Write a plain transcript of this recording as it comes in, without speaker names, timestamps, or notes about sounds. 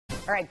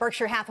All right,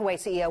 Berkshire Hathaway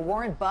CEO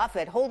Warren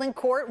Buffett holding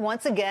court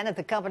once again at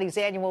the company's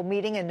annual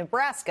meeting in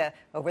Nebraska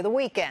over the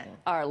weekend.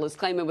 Our Liz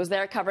Klayman was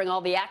there covering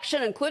all the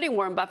action, including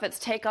Warren Buffett's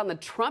take on the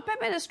Trump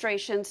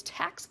administration's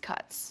tax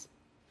cuts.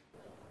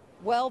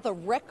 Well, the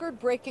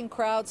record-breaking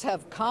crowds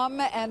have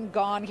come and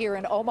gone here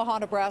in Omaha,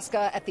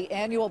 Nebraska at the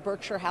annual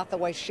Berkshire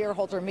Hathaway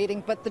shareholder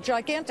meeting, but the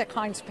gigantic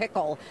Heinz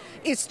pickle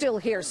is still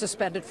here,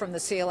 suspended from the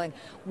ceiling.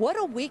 What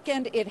a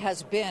weekend it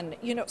has been.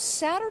 You know,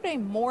 Saturday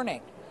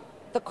morning,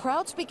 the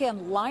crowds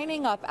began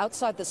lining up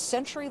outside the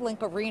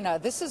CenturyLink Arena.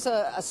 This is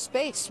a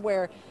space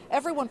where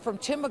everyone from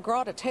Tim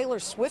McGraw to Taylor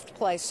Swift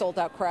play sold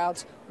out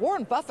crowds.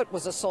 Warren Buffett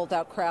was a sold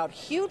out crowd.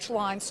 Huge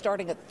lines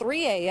starting at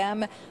 3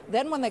 a.m.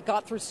 Then when they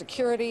got through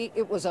security,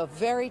 it was a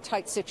very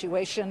tight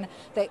situation.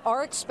 They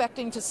are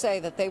expecting to say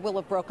that they will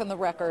have broken the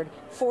record.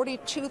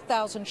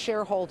 42,000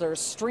 shareholders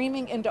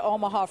streaming into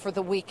Omaha for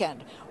the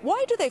weekend.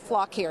 Why do they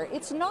flock here?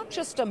 It's not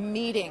just a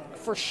meeting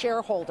for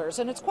shareholders,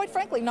 and it's quite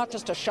frankly not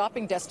just a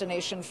shopping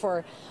destination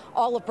for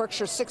all of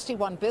Berkshire's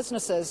 61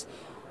 businesses.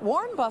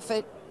 Warren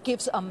Buffett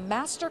gives a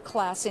master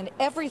class in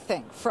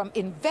everything from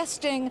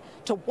investing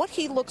to what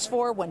he looks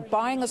for when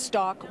buying a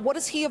stock. What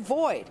does he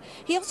avoid?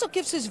 He also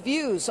gives his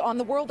views on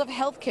the world of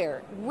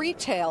healthcare,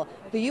 retail,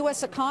 the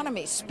U.S.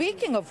 economy.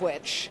 Speaking of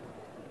which,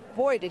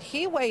 boy, did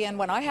he weigh in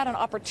when I had an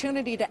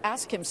opportunity to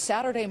ask him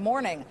Saturday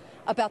morning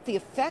about the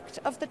effect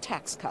of the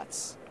tax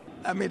cuts.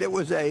 I mean, it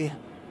was a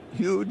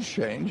huge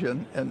change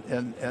and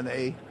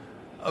a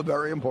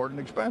very important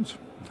expense.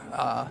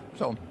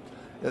 So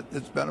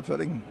it's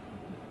benefiting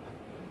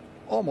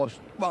almost,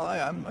 well,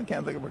 I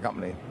can't think of a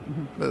company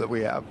that we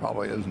have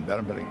probably isn't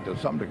benefiting to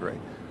some degree.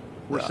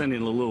 We're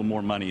sending a little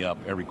more money up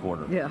every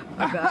quarter. Yeah,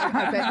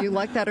 I bet you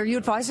like that. Are you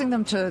advising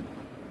them to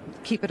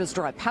keep it as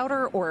dry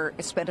powder or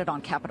spend it on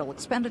capital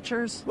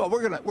expenditures? Well,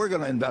 we're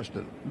gonna invest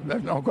it.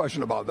 There's no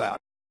question about that.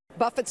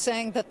 Buffett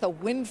saying that the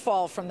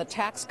windfall from the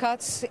tax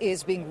cuts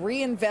is being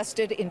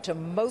reinvested into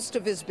most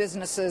of his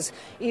businesses,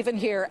 even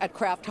here at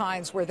Kraft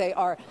Heinz, where they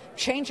are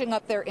changing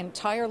up their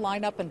entire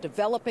lineup and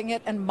developing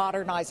it and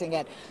modernizing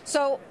it.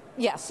 So,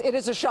 yes, it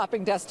is a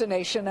shopping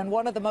destination, and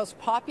one of the most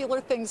popular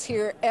things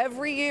here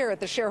every year at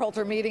the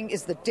shareholder meeting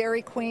is the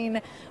Dairy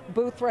Queen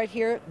booth right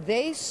here.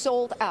 They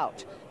sold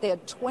out. They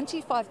had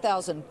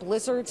 25,000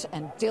 Blizzards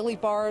and Dilly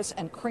Bars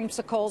and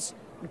creamsicles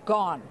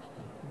gone.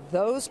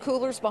 Those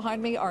coolers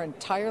behind me are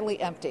entirely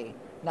empty.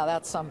 Now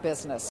that's some business.